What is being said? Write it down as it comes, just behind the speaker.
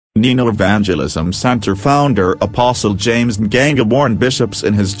Nino Evangelism Center founder Apostle James Nganga warned bishops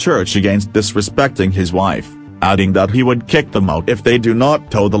in his church against disrespecting his wife, adding that he would kick them out if they do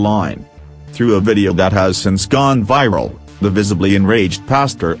not toe the line. Through a video that has since gone viral, the visibly enraged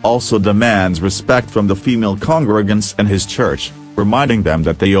pastor also demands respect from the female congregants in his church, reminding them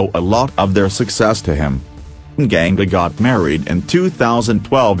that they owe a lot of their success to him. Nganga got married in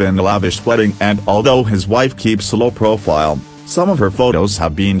 2012 in a lavish wedding, and although his wife keeps a low profile, some of her photos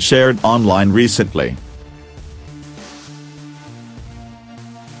have been shared online recently.